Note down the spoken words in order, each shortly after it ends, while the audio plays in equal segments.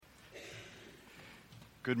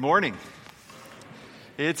Good morning.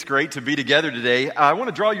 It's great to be together today. I want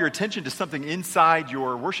to draw your attention to something inside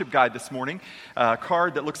your worship guide this morning, a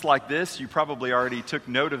card that looks like this. You probably already took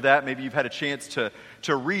note of that. Maybe you've had a chance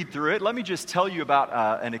to read through it. Let me just tell you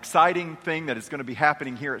about an exciting thing that is going to be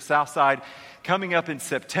happening here at Southside coming up in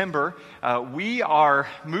September. We are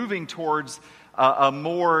moving towards a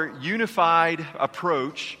more unified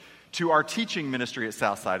approach to our teaching ministry at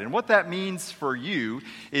Southside. And what that means for you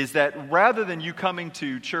is that rather than you coming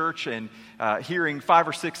to church and hearing 5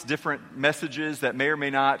 or 6 different messages that may or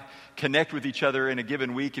may not connect with each other in a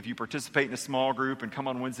given week, if you participate in a small group and come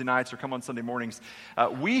on Wednesday nights or come on Sunday mornings,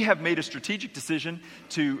 we have made a strategic decision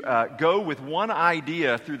to go with one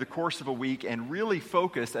idea through the course of a week and really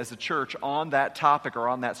focus as a church on that topic or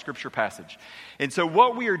on that scripture passage. And so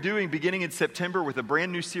what we are doing beginning in September with a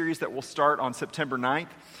brand new series that will start on September 9th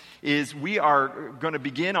is we are going to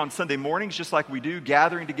begin on Sunday mornings, just like we do,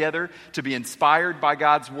 gathering together to be inspired by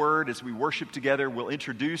God's Word as we worship together. We'll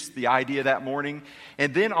introduce the idea that morning.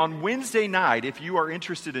 And then on Wednesday night, if you are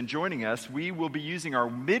interested in joining us, we will be using our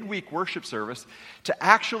midweek worship service to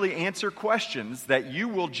actually answer questions that you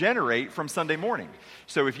will generate from Sunday morning.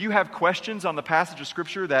 So if you have questions on the passage of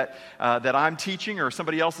Scripture that I'm teaching or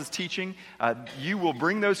somebody else is teaching, you will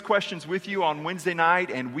bring those questions with you on Wednesday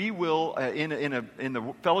night, and we will, in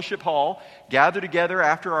the fellowship hall, gather together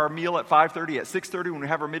after our meal at 5:30, at 6:30 when we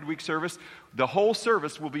have our midweek service. The whole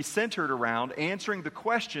service will be centered around answering the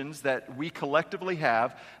questions that we collectively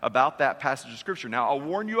have about that passage of Scripture. Now, I'll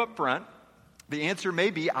warn you up front, the answer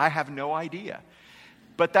may be, I have no idea.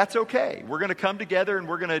 But that's okay. We're going to come together and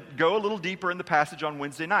we're going to go a little deeper in the passage on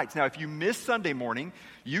Wednesday nights. Now, if you miss Sunday morning,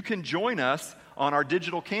 you can join us on our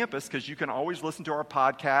digital campus because you can always listen to our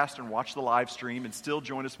podcast and watch the live stream and still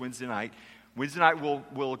join us Wednesday night. Wednesday night,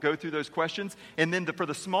 we'll go through those questions. And then for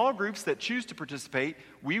the small groups that choose to participate,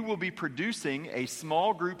 we will be producing a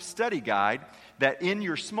small group study guide that in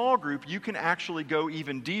your small group, you can actually go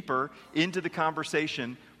even deeper into the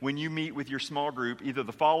conversation when you meet with your small group, either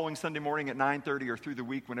the following Sunday morning at 9:30 or through the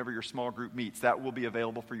week whenever your small group meets. That will be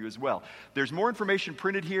available for you as well. There's more information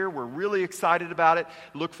printed here. We're really excited about it.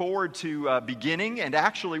 Look forward to beginning. And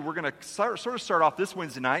actually, we're going to sort of start off this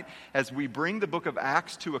Wednesday night as we bring the book of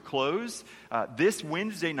Acts to a close. This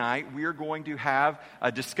Wednesday night, we are going to have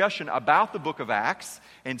a discussion about the book of Acts.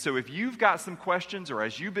 And so if you've got some questions, or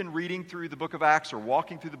as you've been reading through the book of Acts or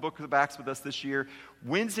walking through the book of Acts with us this year,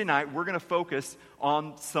 Wednesday night, we're going to focus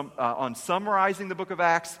on summarizing the book of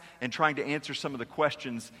Acts and trying to answer some of the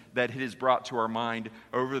questions that it has brought to our mind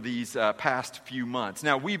over these past few months.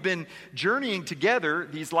 Now, we've been journeying together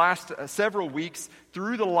these last several weeks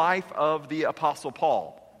through the life of the Apostle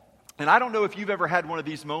Paul. And I don't know if you've ever had one of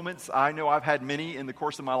these moments. I know I've had many in the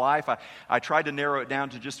course of my life. I tried to narrow it down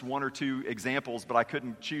to just 1 or 2 examples, but I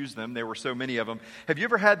couldn't choose them. There were so many of them. Have you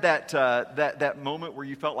ever had that moment where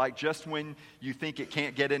you felt like just when you think it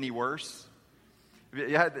can't get any worse?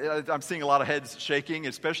 Yeah, I'm seeing a lot of heads shaking,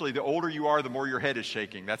 especially the older you are, the more your head is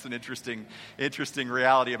shaking. That's an interesting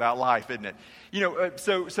reality about life, isn't it? You know,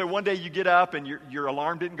 so one day you get up and your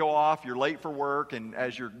alarm didn't go off, you're late for work, and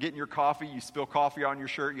as you're getting your coffee, you spill coffee on your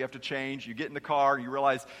shirt, you have to change, you get in the car, you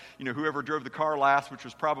realize, you know, whoever drove the car last, which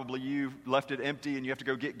was probably you, left it empty, and you have to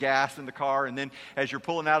go get gas in the car, and then as you're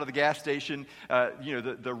pulling out of the gas station,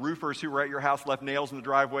 the roofers who were at your house left nails in the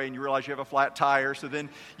driveway, and you realize you have a flat tire, so then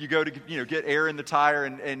you go to, get air in the tire,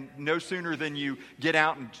 and no sooner than you get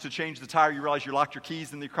out and to change the tire, you realize you locked your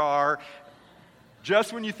keys in the car,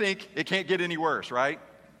 just when you think it can't get any worse, right?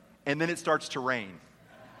 And then it starts to rain,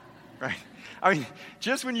 right? I mean,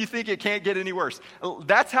 just when you think it can't get any worse.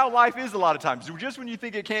 That's how life is a lot of times. Just when you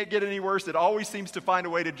think it can't get any worse, it always seems to find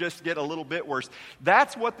a way to just get a little bit worse.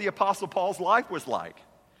 That's what the Apostle Paul's life was like.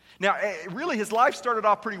 Now, really, his life started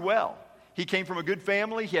off pretty well. He came from a good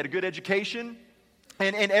family. He had a good education.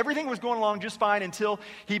 And everything was going along just fine until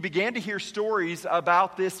he began to hear stories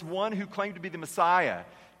about this one who claimed to be the Messiah,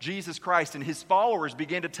 Jesus Christ, and his followers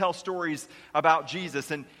began to tell stories about Jesus,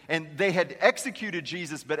 and they had executed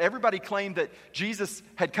Jesus, but everybody claimed that Jesus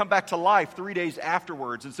had come back to life 3 days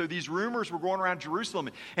afterwards, and so these rumors were going around Jerusalem,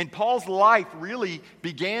 and Paul's life really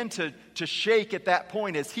began to shake at that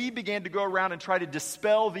point as he began to go around and try to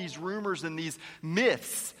dispel these rumors and these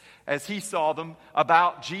myths as he saw them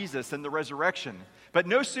about Jesus and the resurrection. But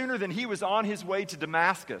no sooner than he was on his way to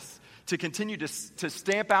Damascus to continue to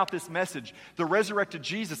stamp out this message, the resurrected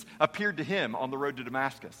Jesus appeared to him on the road to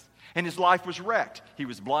Damascus. And his life was wrecked. He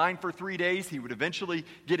was blind for 3 days. He would eventually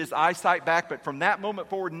get his eyesight back. But from that moment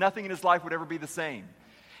forward, nothing in his life would ever be the same.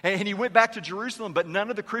 And he went back to Jerusalem, but none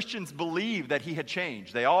of the Christians believed that he had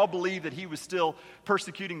changed. They all believed that he was still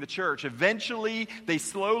persecuting the church. Eventually, they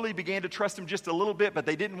slowly began to trust him just a little bit, but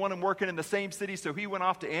they didn't want him working in the same city, so he went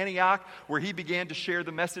off to Antioch, where he began to share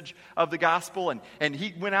the message of the gospel. And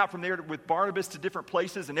he went out from there with Barnabas to different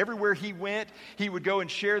places, and everywhere he went, he would go and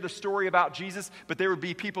share the story about Jesus, but there would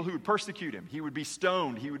be people who would persecute him. He would be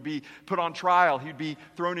stoned. He would be put on trial. He would be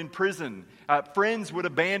thrown in prison. Friends would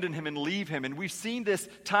abandon him and leave him, and we've seen this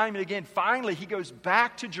time and again. Finally, he goes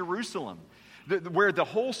back to Jerusalem, where the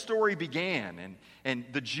whole story began, and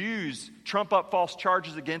the Jews trump up false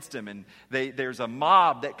charges against him, and there's a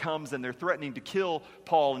mob that comes, and they're threatening to kill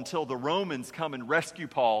Paul until the Romans come and rescue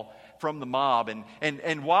Paul from the mob.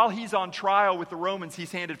 And while he's on trial with the Romans,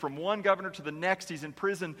 he's handed from one governor to the next. He's in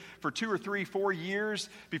prison for 2 or 3, 4 years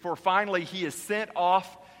before finally he is sent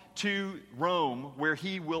off to Rome, where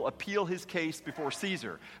he will appeal his case before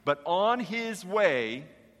Caesar. But on his way,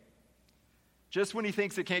 just when he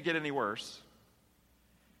thinks it can't get any worse,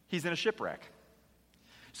 he's in a shipwreck.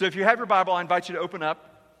 So if you have your Bible, I invite you to open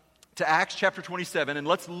up to Acts chapter 27, and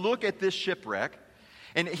let's look at this shipwreck.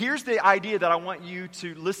 And here's the idea that I want you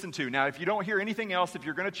to listen to. Now, if you don't hear anything else, if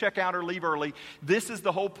you're going to check out or leave early, this is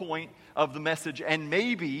the whole point of the message, and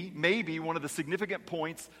maybe one of the significant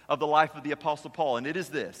points of the life of the Apostle Paul, and it is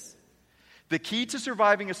this: the key to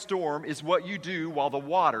surviving a storm is what you do while the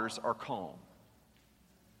waters are calm.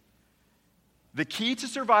 The key to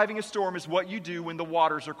surviving a storm is what you do when the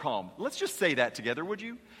waters are calm. Let's just say that together, would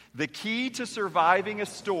you? The key to surviving a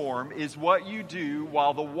storm is what you do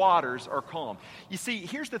while the waters are calm. You see,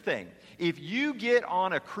 here's the thing. If you get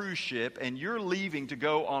on a cruise ship and you're leaving to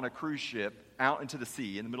go on a cruise ship out into the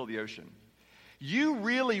sea in the middle of the ocean, you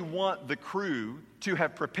really want the crew to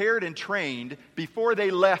have prepared and trained before they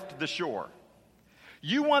left the shore.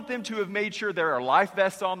 You want them to have made sure there are life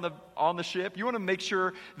vests on the ship. You want to make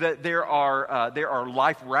sure that there are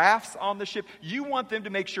life rafts on the ship. You want them to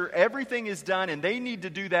make sure everything is done, and they need to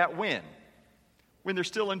do that when they're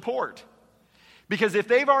still in port. Because if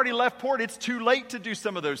they've already left port, it's too late to do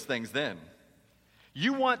some of those things then.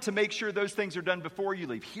 You want to make sure those things are done before you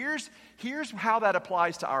leave. Here's how that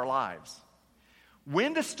applies to our lives.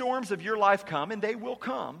 When the storms of your life come, and they will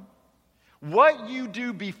come, what you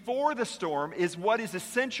do before the storm is what is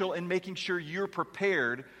essential in making sure you're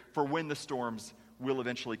prepared for when the storms will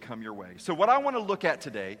eventually come your way. So what I want to look at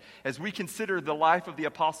today, as we consider the life of the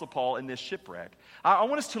Apostle Paul in this shipwreck, I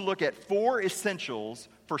want us to look at 4 essentials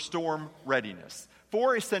for storm readiness.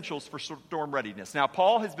 4 essentials for storm readiness. Now,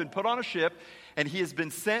 Paul has been put on a ship, and he has been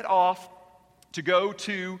sent off to go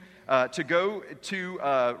to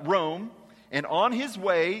Rome. And on his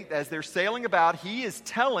way, as they're sailing about, he is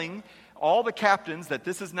telling all the captains that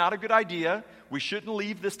this is not a good idea. We shouldn't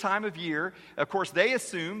leave this time of year. Of course, they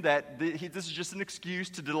assume that this is just an excuse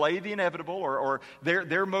to delay the inevitable, or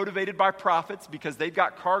they're motivated by profits because they've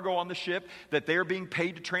got cargo on the ship that they're being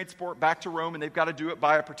paid to transport back to Rome, and they've got to do it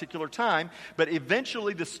by a particular time. But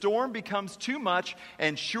eventually, the storm becomes too much,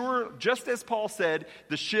 and sure, just as Paul said,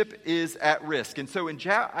 the ship is at risk. And so in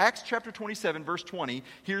Acts chapter 27, verse 20,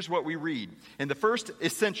 here's what we read. And the first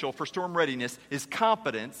essential for storm readiness is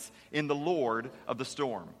confidence in the Lord of the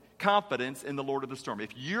storm. Confidence in the Lord of the storm.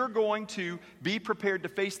 If you're going to be prepared to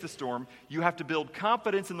face the storm, you have to build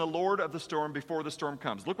confidence in the Lord of the storm before the storm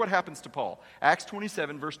comes. Look what happens to Paul. Acts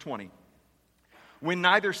 27, verse 20. When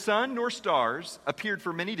neither sun nor stars appeared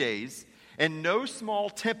for many days, and no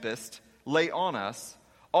small tempest lay on us,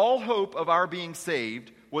 all hope of our being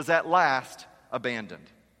saved was at last abandoned.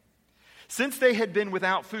 Since they had been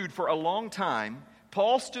without food for a long time,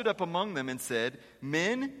 Paul stood up among them and said,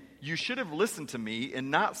 "Men, you should have listened to me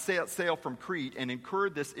and not set sail from Crete and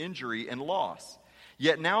incurred this injury and loss.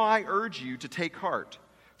 Yet now I urge you to take heart,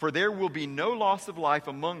 for there will be no loss of life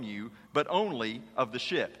among you, but only of the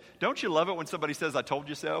ship." Don't you love it when somebody says, "I told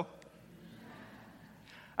you so"?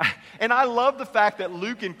 And I love the fact that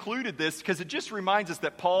Luke included this because it just reminds us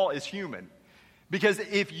that Paul is human. Because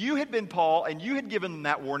if you had been Paul and you had given them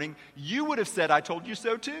that warning, you would have said, "I told you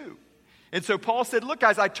so too." And so Paul said, "Look,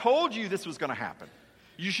 guys, I told you this was going to happen.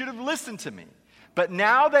 You should have listened to me. But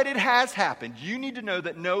now that it has happened, you need to know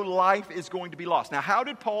that no life is going to be lost." Now, how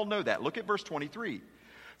did Paul know that? Look at verse 23.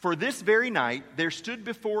 "For this very night there stood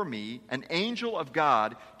before me an angel of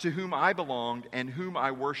God to whom I belonged and whom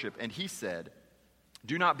I worship. And he said,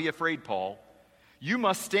 'Do not be afraid, Paul. You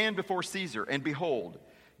must stand before Caesar. And behold,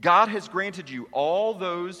 God has granted you all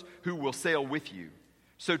those who will sail with you.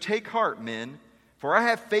 So take heart, men, for I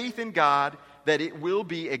have faith in God that it will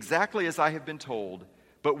be exactly as I have been told.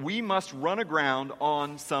 But we must run aground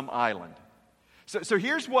on some island.'" So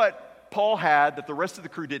here's what Paul had that the rest of the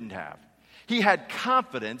crew didn't have. He had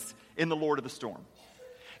confidence in the Lord of the storm.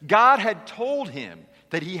 God had told him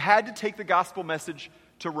that he had to take the gospel message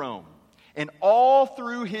to Rome. And all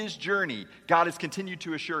through his journey, God has continued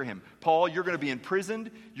to assure him, Paul, you're going to be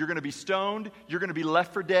imprisoned, you're going to be stoned, you're going to be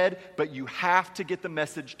left for dead, but you have to get the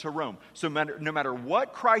message to Rome. So no matter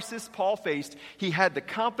what crisis Paul faced, he had the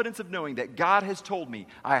confidence of knowing that God has told me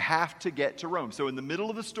I have to get to Rome. So in the middle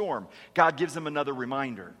of the storm, God gives him another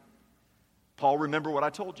reminder. Paul, remember what I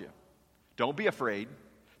told you. Don't be afraid.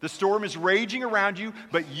 The storm is raging around you,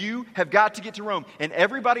 but you have got to get to Rome. And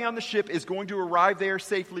everybody on the ship is going to arrive there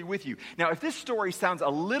safely with you. Now, if this story sounds a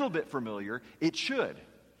little bit familiar, it should.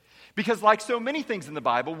 Because like so many things in the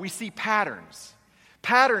Bible, we see patterns.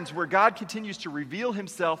 Patterns where God continues to reveal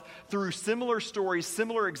himself through similar stories,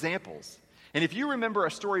 similar examples. And if you remember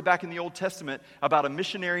a story back in the Old Testament about a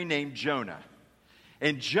missionary named Jonah.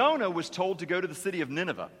 And Jonah was told to go to the city of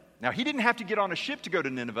Nineveh. Now, he didn't have to get on a ship to go to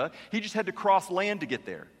Nineveh. He just had to cross land to get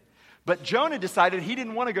there. But Jonah decided he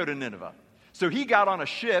didn't want to go to Nineveh. So he got on a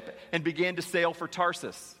ship and began to sail for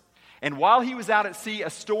Tarsus. And while he was out at sea,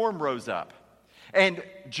 a storm rose up. And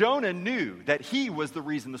Jonah knew that he was the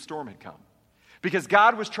reason the storm had come. Because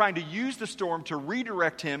God was trying to use the storm to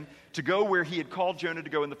redirect him to go where he had called Jonah to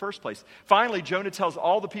go in the first place. Finally, Jonah tells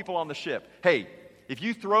all the people on the ship, hey, if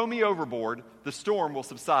you throw me overboard, the storm will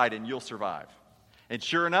subside and you'll survive. And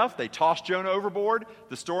sure enough, they tossed Jonah overboard.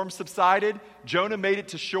 The storm subsided. Jonah made it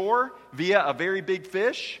to shore via a very big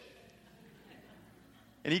fish.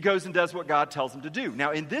 And he goes and does what God tells him to do.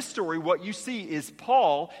 Now, in this story, what you see is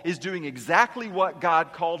Paul is doing exactly what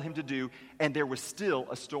God called him to do, and there was still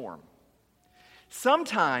a storm.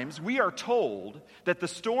 Sometimes we are told that the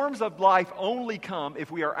storms of life only come if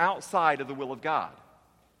we are outside of the will of God.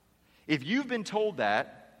 If you've been told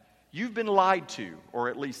that, you've been lied to, or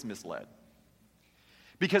at least misled.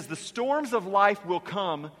 Because the storms of life will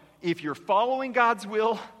come if you're following God's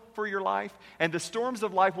will for your life, and the storms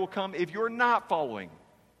of life will come if you're not following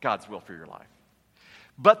God's will for your life.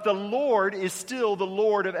 But the Lord is still the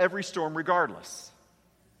Lord of every storm regardless.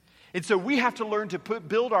 And so we have to learn to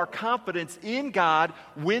build our confidence in God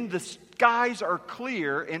when the skies are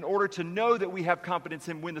clear in order to know that we have confidence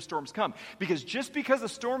in when the storms come. Because just because a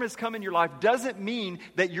storm has come in your life doesn't mean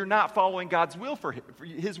that you're not following God's will for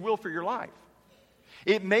his will for your life.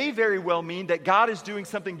 It may very well mean that God is doing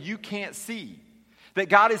something you can't see. That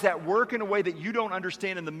God is at work in a way that you don't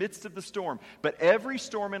understand in the midst of the storm. But every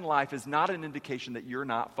storm in life is not an indication that you're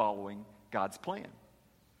not following God's plan.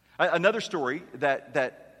 Another story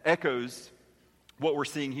that echoes what we're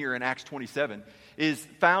seeing here in Acts 27 is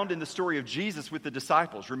found in the story of Jesus with the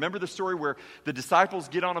disciples. Remember the story where the disciples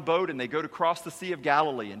get on a boat and they go to cross the Sea of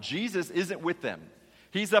Galilee, and Jesus isn't with them.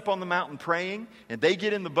 He's up on the mountain praying, and they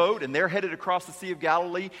get in the boat, and they're headed across the Sea of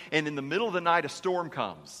Galilee, and in the middle of the night, a storm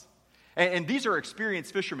comes. And these are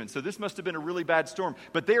experienced fishermen, so this must have been a really bad storm.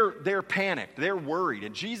 But they're panicked, they're worried,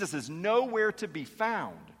 and Jesus is nowhere to be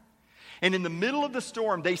found. And in the middle of the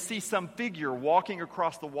storm, they see some figure walking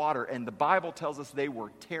across the water, and the Bible tells us they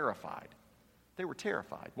were terrified. They were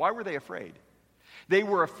terrified. Why were they afraid? They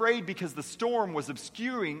were afraid because the storm was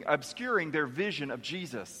obscuring their vision of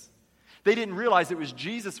Jesus. They didn't realize it was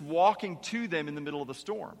Jesus walking to them in the middle of the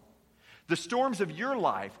storm. The storms of your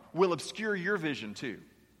life will obscure your vision too.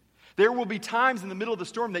 There will be times in the middle of the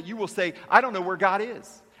storm that you will say, I don't know where God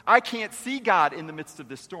is. I can't see God in the midst of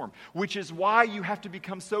this storm, which is why you have to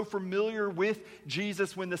become so familiar with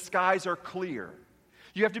Jesus when the skies are clear.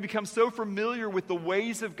 You have to become so familiar with the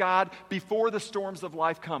ways of God before the storms of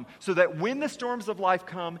life come, so that when the storms of life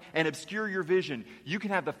come and obscure your vision, you can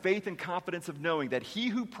have the faith and confidence of knowing that he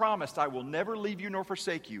who promised, I will never leave you nor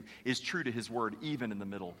forsake you, is true to his word, even in the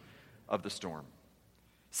middle of the storm.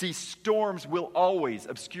 See, storms will always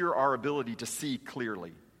obscure our ability to see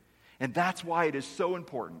clearly. And that's why it is so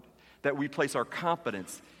important that we place our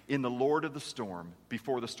confidence in the Lord of the storm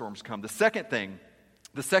before the storms come. The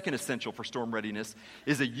second essential for storm readiness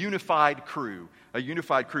is a unified crew. A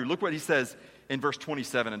unified crew. Look what he says in verse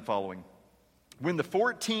 27 and following. When the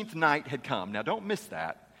 14th night had come, now don't miss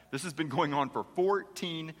that. This has been going on for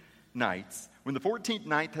 14 nights. When the 14th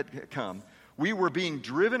night had come, we were being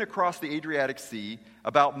driven across the Adriatic Sea.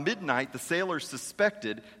 About midnight, the sailors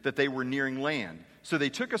suspected that they were nearing land. So they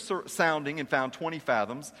took a sounding and found 20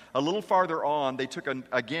 fathoms. A little farther on, they took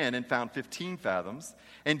again and found 15 fathoms.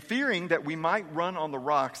 And fearing that we might run on the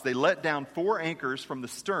rocks, they let down 4 anchors from the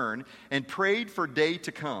stern and prayed for day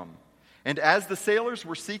to come. And as the sailors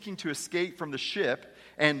were seeking to escape from the ship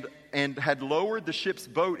and had lowered the ship's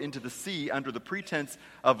boat into the sea under the pretense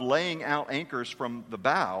of laying out anchors from the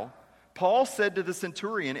bow, Paul said to the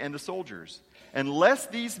centurion and the soldiers, unless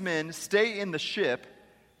these men stay in the ship,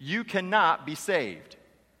 you cannot be saved.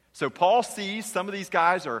 So Paul sees some of these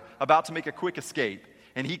guys are about to make a quick escape,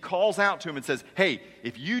 and he calls out to him and says, hey,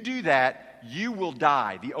 if you do that, you will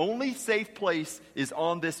die. The only safe place is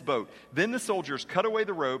on this boat. Then the soldiers cut away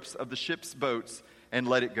the ropes of the ship's boats and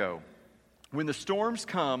let it go. When the storms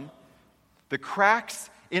come, the cracks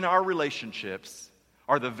in our relationships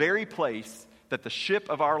are the very place that the ship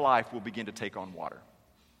of our life will begin to take on water.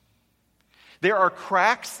 There are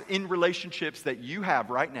cracks in relationships that you have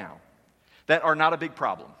right now that are not a big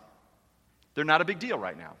problem. They're not a big deal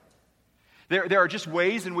right now. There are just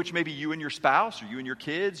ways in which maybe you and your spouse, or you and your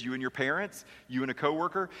kids, you and your parents, you and a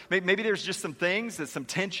coworker, maybe there's just some things, some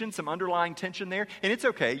tension, some underlying tension there, and it's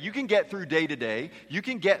okay. You can get through day to day. You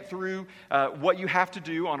can get through what you have to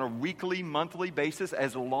do on a weekly, monthly basis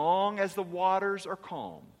as long as the waters are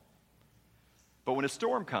calm. But when a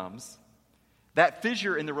storm comes, that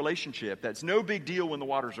fissure in the relationship, that's no big deal when the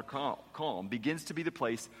waters are calm, begins to be the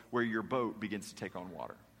place where your boat begins to take on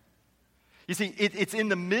water. You see, it's in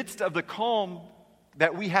the midst of the calm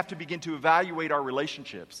that we have to begin to evaluate our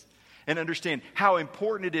relationships and understand how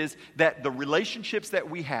important it is that the relationships that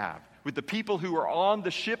we have with the people who are on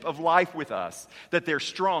the ship of life with us, that they're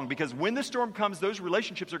strong. Because when the storm comes, those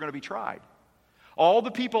relationships are going to be tried. All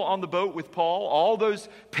the people on the boat with Paul, all those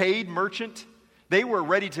paid merchant, they were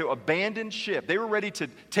ready to abandon ship. They were ready to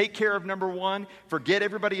take care of number one, forget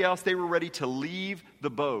everybody else. They were ready to leave the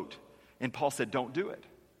boat. And Paul said, don't do it.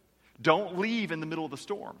 Don't leave in the middle of the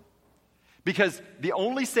storm. Because the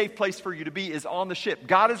only safe place for you to be is on the ship.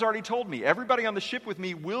 God has already told me, everybody on the ship with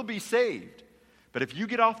me will be saved. But if you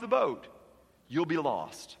get off the boat, you'll be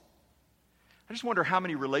lost. I just wonder how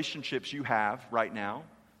many relationships you have right now.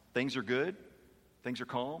 Things are good. Things are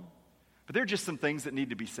calm. But there are just some things that need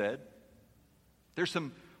to be said. There's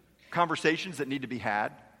some conversations that need to be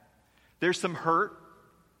had. There's some hurt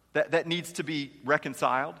that needs to be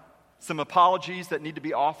reconciled. Some apologies that need to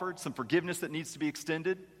be offered. Some forgiveness that needs to be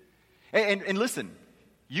extended. And listen,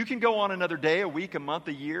 you can go on another day, a week, a month,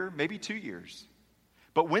 a year, maybe 2 years.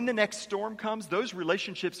 But when the next storm comes, those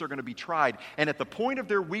relationships are going to be tried. And at the point of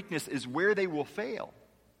their weakness is where they will fail.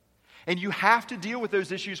 And you have to deal with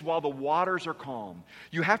those issues while the waters are calm.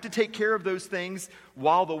 You have to take care of those things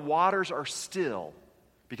while the waters are still.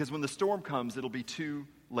 Because when the storm comes, it'll be too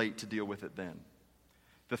late to deal with it then.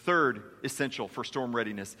 The third essential for storm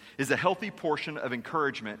readiness is a healthy portion of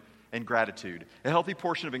encouragement and gratitude. A healthy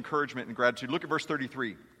portion of encouragement and gratitude. Look at verse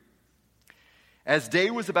 33. As day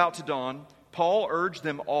was about to dawn, Paul urged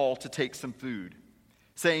them all to take some food,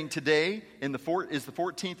 saying, today is the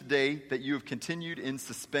 14th day that you have continued in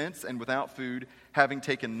suspense and without food, having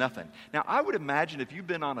taken nothing. Now, I would imagine if you've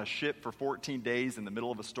been on a ship for 14 days in the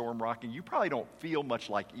middle of a storm rocking, you probably don't feel much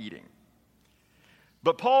like eating.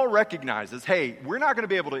 But Paul recognizes, hey, we're not going to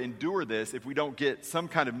be able to endure this if we don't get some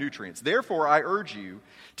kind of nutrients. Therefore, I urge you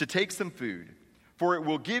to take some food, for it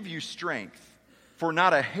will give you strength, for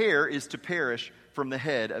not a hair is to perish from the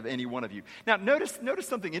head of any one of you. Now, notice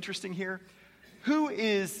something interesting here.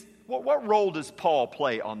 What role does Paul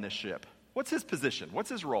play on this ship? What's his position? What's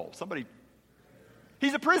his role?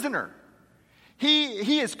 He's a prisoner.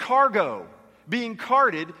 He is cargo being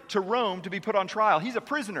carted to Rome to be put on trial. He's a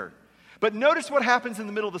prisoner. But notice what happens in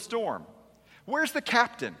the middle of the storm. Where's the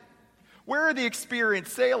captain? Where are the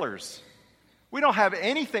experienced sailors? We don't have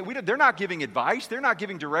anything. They're not giving advice. They're not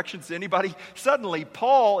giving directions to anybody. Suddenly,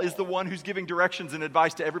 Paul is the one who's giving directions and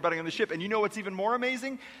advice to everybody on the ship. And you know what's even more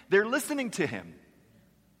amazing? They're listening to him.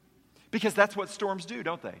 Because that's what storms do,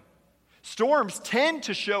 don't they? Storms tend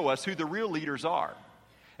to show us who the real leaders are.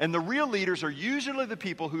 And the real leaders are usually the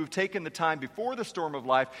people who have taken the time before the storm of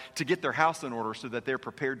life to get their house in order so that they're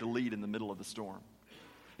prepared to lead in the middle of the storm.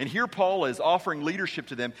 And here Paul is offering leadership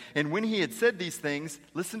to them. And when he had said these things,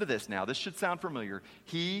 listen to this now. This should sound familiar.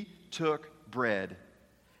 He took bread,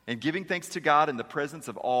 and giving thanks to God in the presence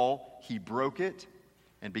of all, he broke it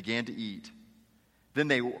and began to eat. Then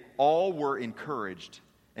they all were encouraged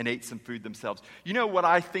and ate some food themselves. You know what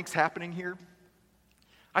I think's happening here?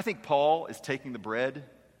 I think Paul is taking the bread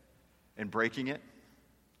and breaking it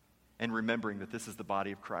and remembering that this is the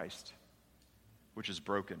body of Christ, which is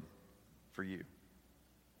broken for you.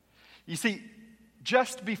 You see,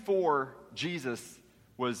 just before Jesus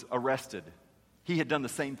was arrested, he had done the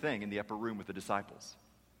same thing in the upper room with the disciples.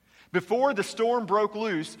 Before the storm broke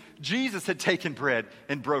loose, Jesus had taken bread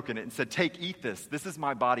and broken it and said, eat this. This is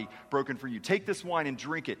my body broken for you. Take this wine and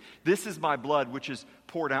drink it. This is my blood, which is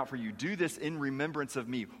poured out for you. Do this in remembrance of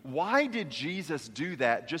me. Why did Jesus do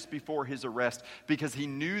that just before his arrest? Because he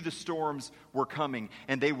knew the storms were coming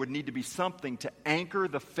and they would need to be something to anchor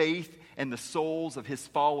the faith and the souls of his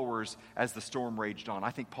followers as the storm raged on.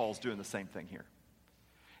 I think Paul's doing the same thing here.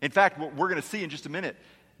 In fact, what we're going to see in just a minute,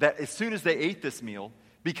 that as soon as they ate this meal,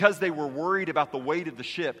 because they were worried about the weight of the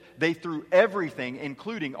ship, they threw everything,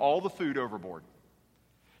 including all the food, overboard.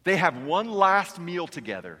 They have one last meal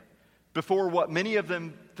together before what many of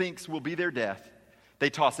them thinks will be their death. They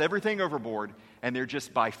toss everything overboard, and they're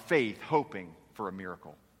just by faith hoping for a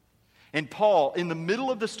miracle. And Paul, in the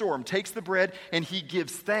middle of the storm, takes the bread and he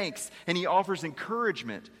gives thanks and he offers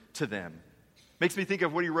encouragement to them. Makes me think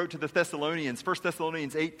of what he wrote to the Thessalonians, 1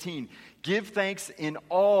 Thessalonians 18. Give thanks in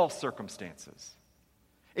all circumstances.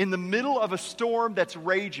 In the middle of a storm that's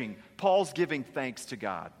raging, Paul's giving thanks to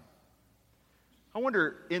God. I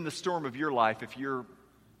wonder in the storm of your life if you're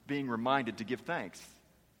being reminded to give thanks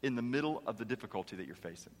in the middle of the difficulty that you're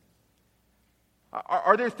facing.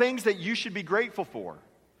 Are there things that you should be grateful for?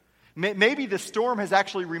 Maybe the storm has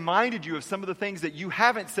actually reminded you of some of the things that you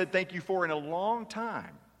haven't said thank you for in a long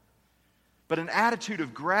time. But an attitude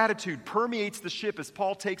of gratitude permeates the ship as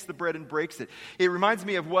Paul takes the bread and breaks it. It reminds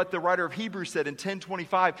me of what the writer of Hebrews said in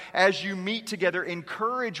 10:25. As you meet together,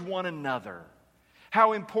 encourage one another.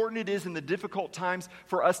 How important it is in the difficult times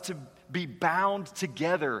for us to be bound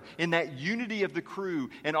together in that unity of the crew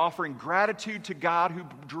and offering gratitude to God who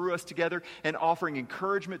drew us together and offering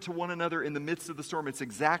encouragement to one another in the midst of the storm. It's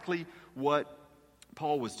exactly what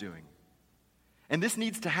Paul was doing. And this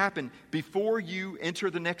needs to happen before you enter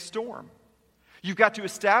the next storm. You've got to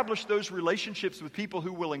establish those relationships with people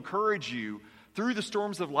who will encourage you through the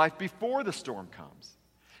storms of life before the storm comes.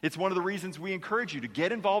 It's one of the reasons we encourage you to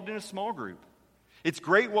get involved in a small group. It's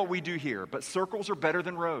great what we do here, but circles are better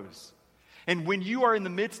than rows. And when you are in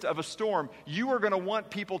the midst of a storm, you are going to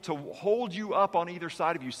want people to hold you up on either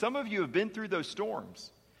side of you. Some of you have been through those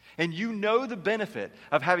storms, and you know the benefit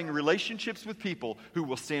of having relationships with people who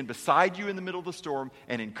will stand beside you in the middle of the storm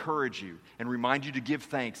and encourage you and remind you to give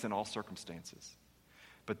thanks in all circumstances.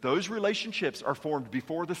 But those relationships are formed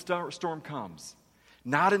before the storm comes,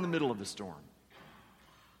 not in the middle of the storm.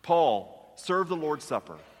 Paul served the Lord's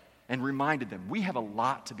Supper and reminded them, we have a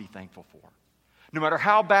lot to be thankful for. No matter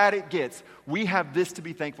how bad it gets, we have this to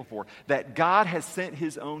be thankful for, that God has sent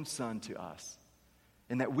his own Son to us,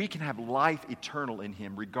 and that we can have life eternal in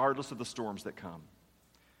him, regardless of the storms that come.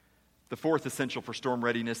 The fourth essential for storm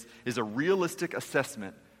readiness is a realistic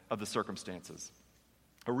assessment of the circumstances.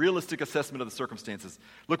 A realistic assessment of the circumstances.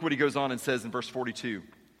 Look what he goes on and says in verse 42.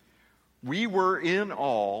 We were in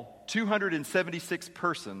all 276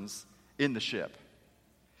 persons in the ship.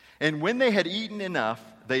 And when they had eaten enough,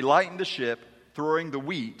 they lightened the ship, throwing the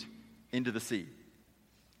wheat into the sea.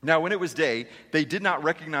 Now when it was day, they did not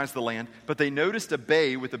recognize the land, but they noticed a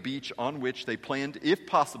bay with a beach on which they planned, if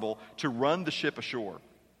possible, to run the ship ashore.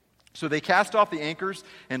 So they cast off the anchors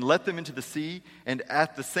and let them into the sea, and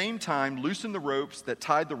at the same time loosened the ropes that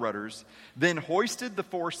tied the rudders. Then hoisted the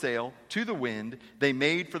foresail to the wind, they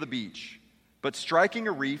made for the beach. But striking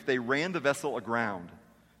a reef, they ran the vessel aground.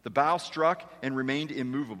 The bow struck and remained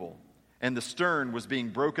immovable, and the stern was being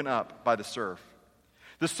broken up by the surf.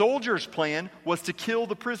 The soldiers' plan was to kill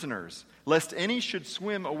the prisoners, lest any should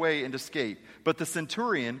swim away and escape. But the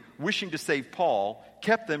centurion, wishing to save Paul,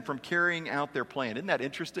 kept them from carrying out their plan. Isn't that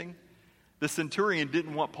interesting? The centurion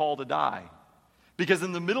didn't want Paul to die. Because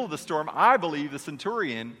in the middle of the storm, I believe the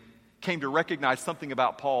centurion came to recognize something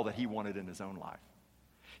about Paul that he wanted in his own life.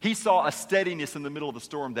 He saw a steadiness in the middle of the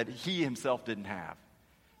storm that he himself didn't have.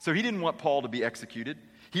 So he didn't want Paul to be executed.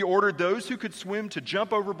 He ordered those who could swim to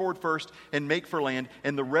jump overboard first and make for land,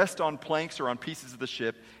 and the rest on planks or on pieces of the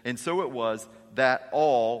ship. And so it was that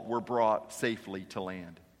all were brought safely to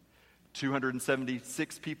land.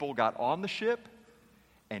 276 people got on the ship,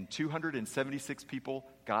 and 276 people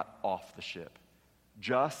got off the ship,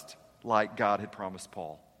 just like God had promised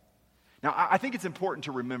Paul. Now, I think it's important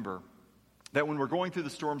to remember that when we're going through the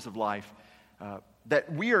storms of life,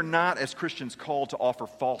 that we are not, as Christians, called to offer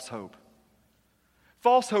false hope.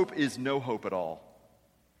 False hope is no hope at all.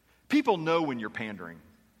 People know when you're pandering.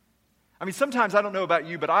 I mean, sometimes, I don't know about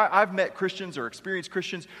you, but I've met Christians or experienced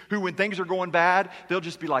Christians who, when things are going bad, they'll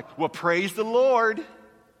just be like, well, praise the Lord.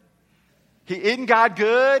 Isn't God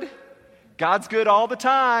good? God's good all the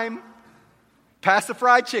time. Pass the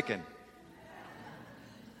fried chicken.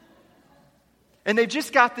 And they've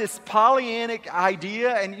just got this Pollyannic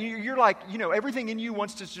idea, and you're like, everything in you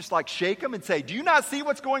wants to just like shake them and say, do you not see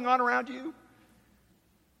what's going on around you?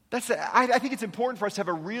 I think it's important for us to have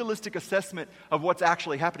a realistic assessment of what's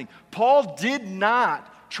actually happening. Paul did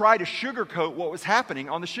not try to sugarcoat what was happening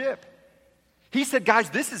on the ship. He said, guys,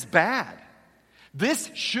 this is bad.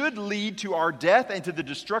 This should lead to our death and to the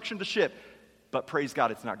destruction of the ship. But praise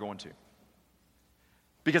God, it's not going to.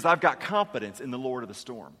 Because I've got confidence in the Lord of the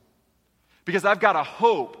storm. Because I've got a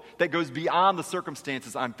hope that goes beyond the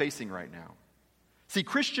circumstances I'm facing right now. See,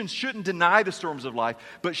 Christians shouldn't deny the storms of life,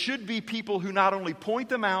 but should be people who not only point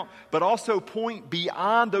them out, but also point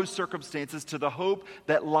beyond those circumstances to the hope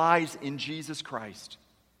that lies in Jesus Christ.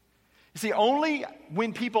 You see, only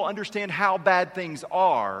when people understand how bad things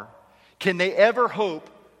are can they ever hope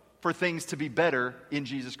for things to be better in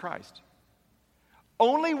Jesus Christ.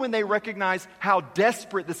 Only when they recognize how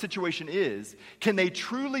desperate the situation is can they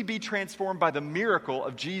truly be transformed by the miracle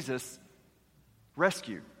of Jesus'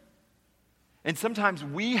 rescue. And sometimes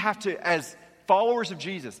we have to, as followers of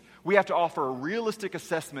Jesus, we have to offer a realistic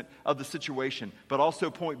assessment of the situation, but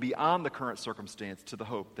also point beyond the current circumstance to the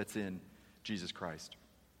hope that's in Jesus Christ.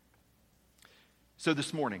 So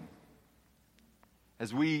this morning,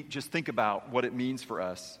 as we just think about what it means for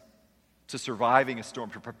us to surviving a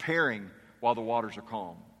storm, to preparing while the waters are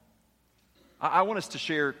calm, I want us to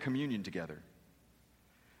share communion together.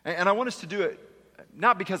 And I want us to do it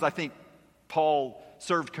not because I think Paul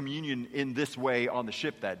served communion in this way on the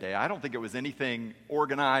ship that day. I don't think it was anything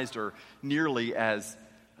organized or nearly as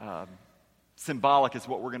symbolic as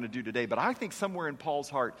what we're going to do today. But I think somewhere in Paul's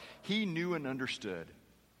heart, he knew and understood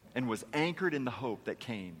and was anchored in the hope that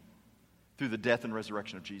came through the death and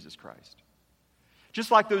resurrection of Jesus Christ. Just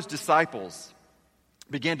like those disciples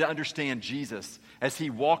began to understand Jesus as he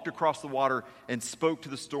walked across the water and spoke to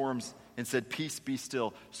the storms and said, "Peace, be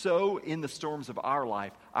still." So in the storms of our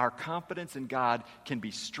life, our confidence in God can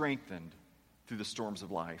be strengthened through the storms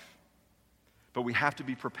of life. But we have to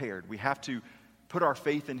be prepared. We have to put our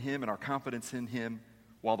faith in him and our confidence in him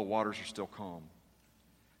while the waters are still calm.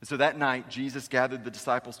 And so that night, Jesus gathered the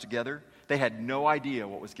disciples together. They had no idea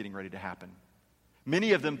what was getting ready to happen.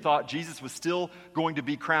 Many of them thought Jesus was still going to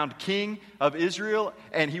be crowned king of Israel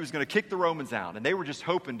and he was going to kick the Romans out. And they were just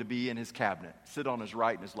hoping to be in his cabinet, sit on his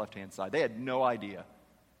right and his left-hand side. They had no idea.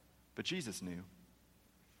 But Jesus knew.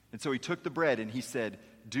 And so he took the bread and he said,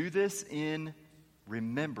 "Do this in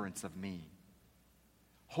remembrance of me."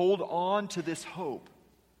 Hold on to this hope.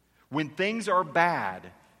 When things are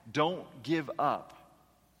bad, don't give up.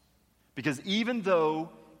 Because even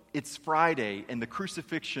though it's Friday and the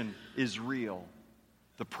crucifixion is real,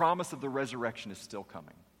 the promise of the resurrection is still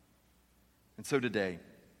coming. And so today,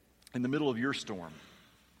 in the middle of your storm,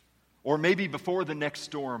 or maybe before the next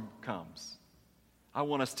storm comes, I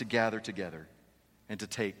want us to gather together and to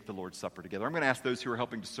take the Lord's Supper together. I'm going to ask those who are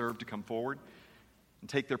helping to serve to come forward and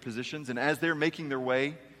take their positions. And as they're making their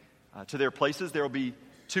way to their places, there will be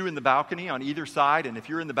two in the balcony on either side. And if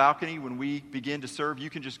you're in the balcony when we begin to serve,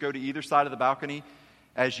 you can just go to either side of the balcony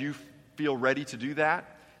as you feel ready to do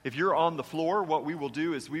that. If you're on the floor, what we will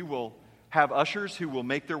do is we will have ushers who will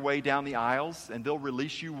make their way down the aisles, and they'll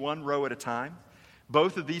release you one row at a time.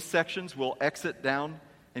 Both of these sections will exit down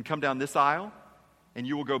and come down this aisle, and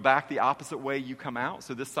you will go back the opposite way you come out.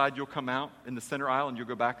 So this side you'll come out in the center aisle and you'll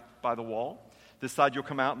go back by the wall. This side you'll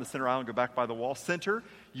come out in the center aisle and go back by the wall. Center,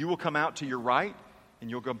 you will come out to your right and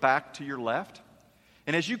you'll go back to your left.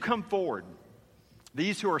 And as you come forward,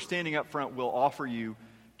 these who are standing up front will offer you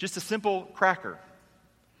just a simple cracker.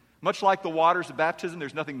 Much like the waters of baptism,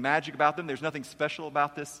 there's nothing magic about them. There's nothing special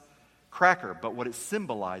about this cracker. But what it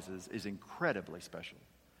symbolizes is incredibly special.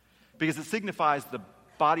 Because it signifies the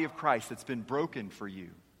body of Christ that's been broken for you.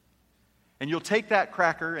 And you'll take that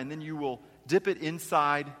cracker and then you will dip it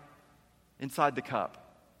inside the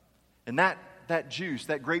cup. And that juice,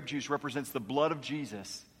 that grape juice, represents the blood of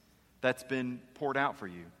Jesus that's been poured out for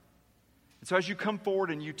you. And so as you come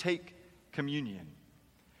forward and you take communion,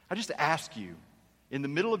 I just ask you, in the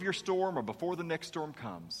middle of your storm or before the next storm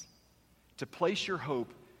comes, to place your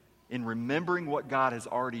hope in remembering what God has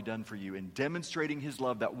already done for you and demonstrating his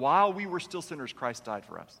love, that while we were still sinners, Christ died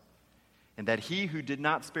for us. And that he who did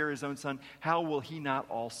not spare his own son, how will he not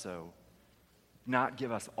also not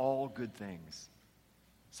give us all good things?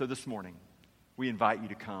 So this morning, we invite you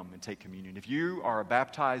to come and take communion. If you are a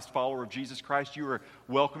baptized follower of Jesus Christ, you are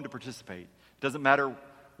welcome to participate. It doesn't matter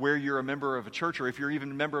where you're a member of a church or if you're even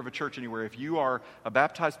a member of a church anywhere. If you are a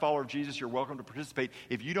baptized follower of Jesus, you're welcome to participate.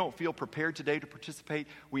 If you don't feel prepared today to participate,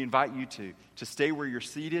 we invite you to stay where you're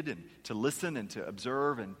seated and to listen and to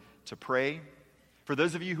observe and to pray. For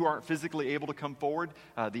those of you who aren't physically able to come forward,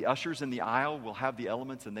 the ushers in the aisle will have the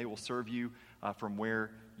elements and they will serve you from where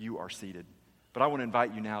you are seated. But I want to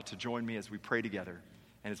invite you now to join me as we pray together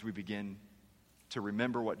and as we begin to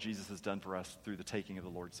remember what Jesus has done for us through the taking of the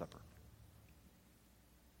Lord's Supper.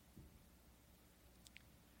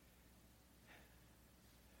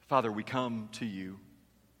 Father, we come to you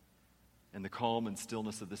in the calm and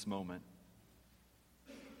stillness of this moment,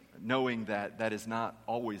 knowing that that is not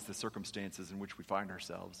always the circumstances in which we find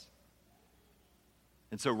ourselves.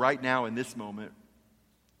 And so right now in this moment,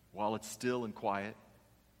 while it's still and quiet,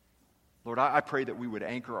 Lord, I pray that we would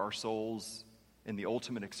anchor our souls in the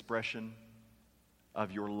ultimate expression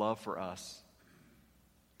of your love for us,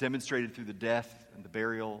 demonstrated through the death and the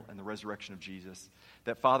burial and the resurrection of Jesus.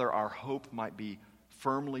 That, Father, our hope might be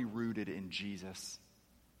firmly rooted in Jesus.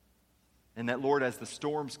 And that, Lord, as the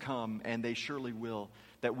storms come, and they surely will,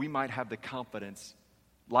 that we might have the confidence,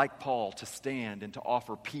 like Paul, to stand and to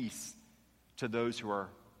offer peace to those who are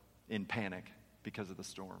in panic because of the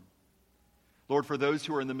storm. Lord, for those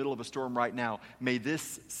who are in the middle of a storm right now, may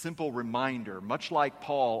this simple reminder, much like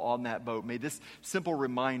Paul on that boat, may this simple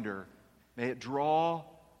reminder, may it draw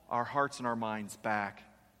our hearts and our minds back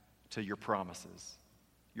to your promises.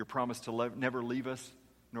 Your promise to never leave us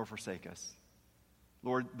nor forsake us.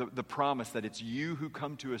 Lord, the promise that it's you who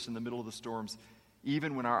come to us in the middle of the storms,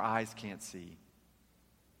 even when our eyes can't see.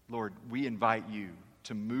 Lord, we invite you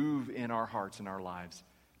to move in our hearts and our lives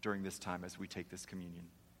during this time as we take this communion.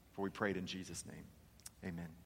 For we pray it in Jesus' name. Amen.